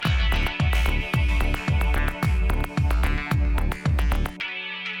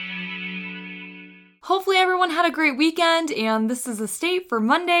everyone had a great weekend, and this is the State for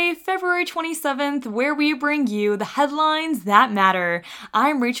Monday, February 27th, where we bring you the headlines that matter.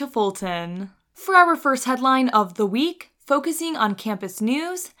 I'm Rachel Fulton. For our first headline of the week, focusing on campus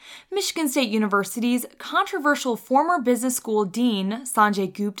news, Michigan State University's controversial former business school dean,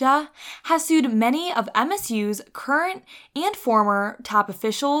 Sanjay Gupta, has sued many of MSU's current and former top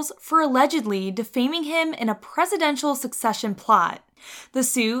officials for allegedly defaming him in a presidential succession plot. The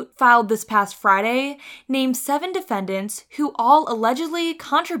suit, filed this past Friday, named 7 defendants who all allegedly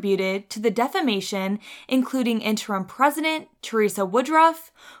contributed to the defamation, including interim president Teresa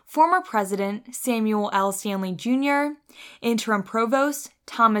Woodruff, former president Samuel L. Stanley Jr., interim provost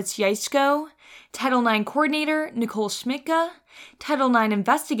Thomas Yaichko, Title IX coordinator Nicole Schmidtka, Title IX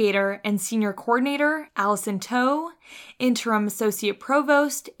investigator and senior coordinator Allison Toe, interim associate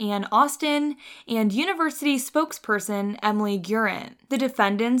provost Ann Austin, and university spokesperson Emily Gurant. The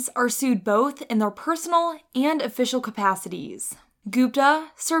defendants are sued both in their personal and official capacities. Gupta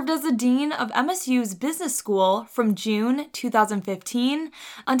served as the dean of MSU's business school from June 2015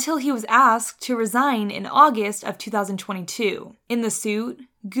 until he was asked to resign in August of 2022. In the suit,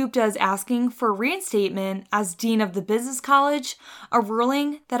 Gupta is asking for reinstatement as dean of the business college, a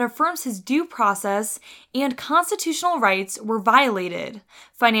ruling that affirms his due process and constitutional rights were violated,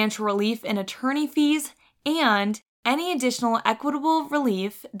 financial relief and attorney fees, and any additional equitable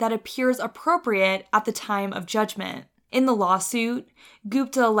relief that appears appropriate at the time of judgment. In the lawsuit,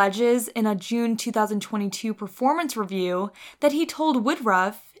 Gupta alleges in a June 2022 performance review that he told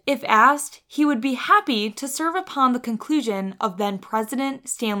Woodruff, if asked, he would be happy to serve upon the conclusion of then-President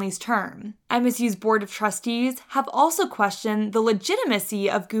Stanley's term. MSU's Board of Trustees have also questioned the legitimacy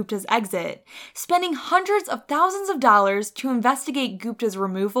of Gupta's exit, spending hundreds of thousands of dollars to investigate Gupta's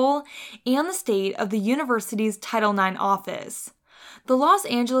removal and the state of the university's Title IX office. The Los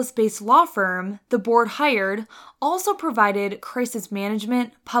Angeles-based law firm the board hired also provided crisis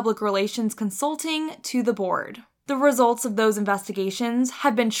management public relations consulting to the board. The results of those investigations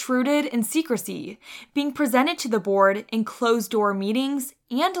have been shrouded in secrecy, being presented to the board in closed-door meetings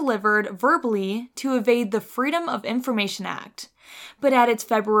and delivered verbally to evade the Freedom of Information Act. But at its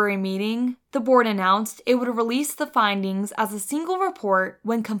February meeting, the board announced it would release the findings as a single report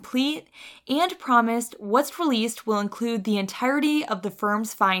when complete and promised what's released will include the entirety of the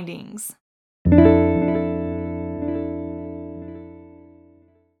firm's findings.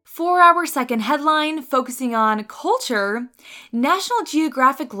 For our second headline, focusing on culture, National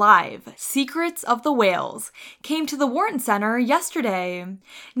Geographic Live, Secrets of the Whales, came to the Wharton Center yesterday.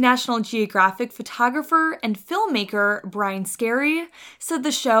 National Geographic photographer and filmmaker Brian Scarry said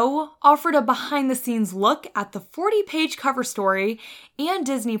the show offered a behind-the-scenes look at the 40-page cover story and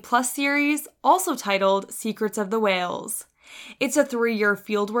Disney Plus series, also titled Secrets of the Whales. It's a 3-year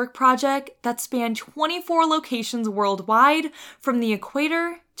fieldwork project that spanned 24 locations worldwide, from the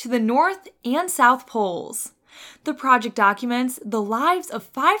equator to the North and South Poles. The project documents the lives of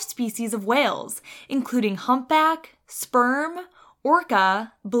 5 species of whales, including humpback, sperm,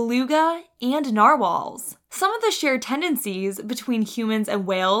 orca, beluga, and narwhals. Some of the shared tendencies between humans and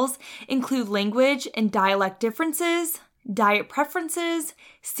whales include language and dialect differences, diet preferences,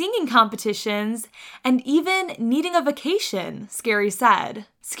 singing competitions, and even needing a vacation, Scarry said.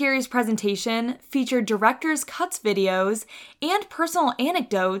 Scarry's presentation featured director's cuts videos and personal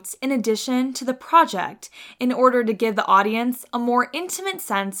anecdotes in addition to the project in order to give the audience a more intimate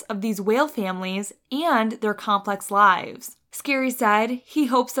sense of these whale families and their complex lives. Scarry said he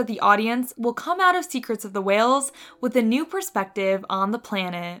hopes that the audience will come out of Secrets of the Whales with a new perspective on the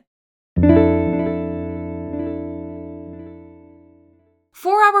planet.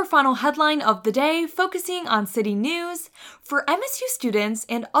 For our final headline of the day, focusing on city news, for MSU students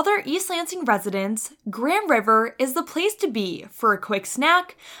and other East Lansing residents, Grand River is the place to be for a quick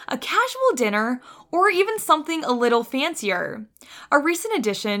snack, a casual dinner, or even something a little fancier. A recent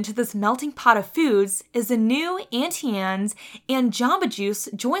addition to this melting pot of foods is the new Auntie and Jamba Juice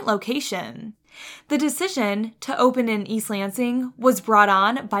joint location. The decision to open in East Lansing was brought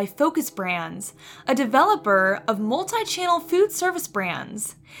on by Focus Brands, a developer of multi-channel food service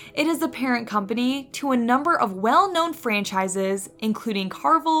brands. It is the parent company to a number of well-known franchises, including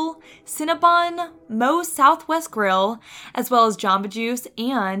Carvel, Cinnabon, Moe's Southwest Grill, as well as Jamba Juice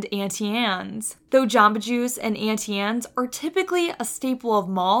and Auntie Anne's. Though Jamba Juice and Auntie Anne's are typically a staple of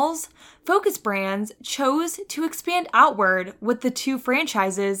malls, Focus Brands chose to expand outward with the 2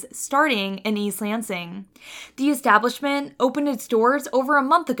 franchises starting in East Lansing. The establishment opened its doors over a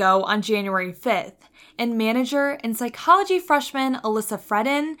month ago on January 5th, and manager and psychology freshman Alyssa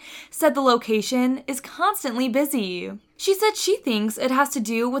Fredden said the location is constantly busy. She said she thinks it has to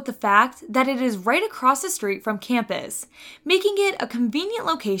do with the fact that it is right across the street from campus, making it a convenient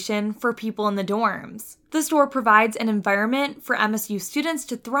location for people in the dorms. The store provides an environment for MSU students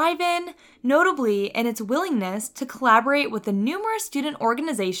to thrive in, notably in its willingness to collaborate with the numerous student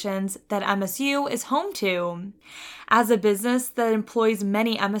organizations that MSU is home to. As a business that employs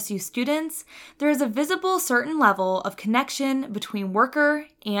many MSU students, there is a visible certain level of connection between worker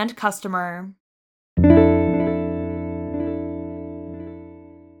and customer.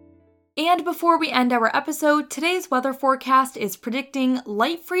 And before we end our episode, today's weather forecast is predicting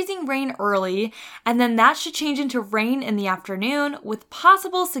light freezing rain early, and then that should change into rain in the afternoon with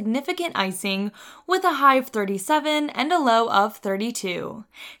possible significant icing with a high of 37 and a low of 32.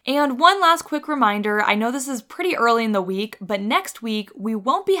 And one last quick reminder, I know this is pretty early in the week, but next week we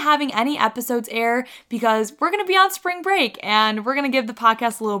won't be having any episodes air because we're going to be on spring break and we're going to give the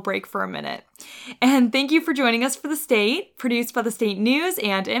podcast a little break for a minute. And thank you for joining us for The State, produced by the State News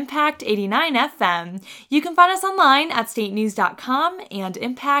and Impact 89 FM. You can find us online at statenews.com and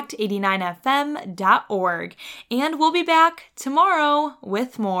impact89fm.org. And we'll be back tomorrow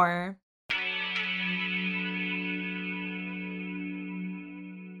with more.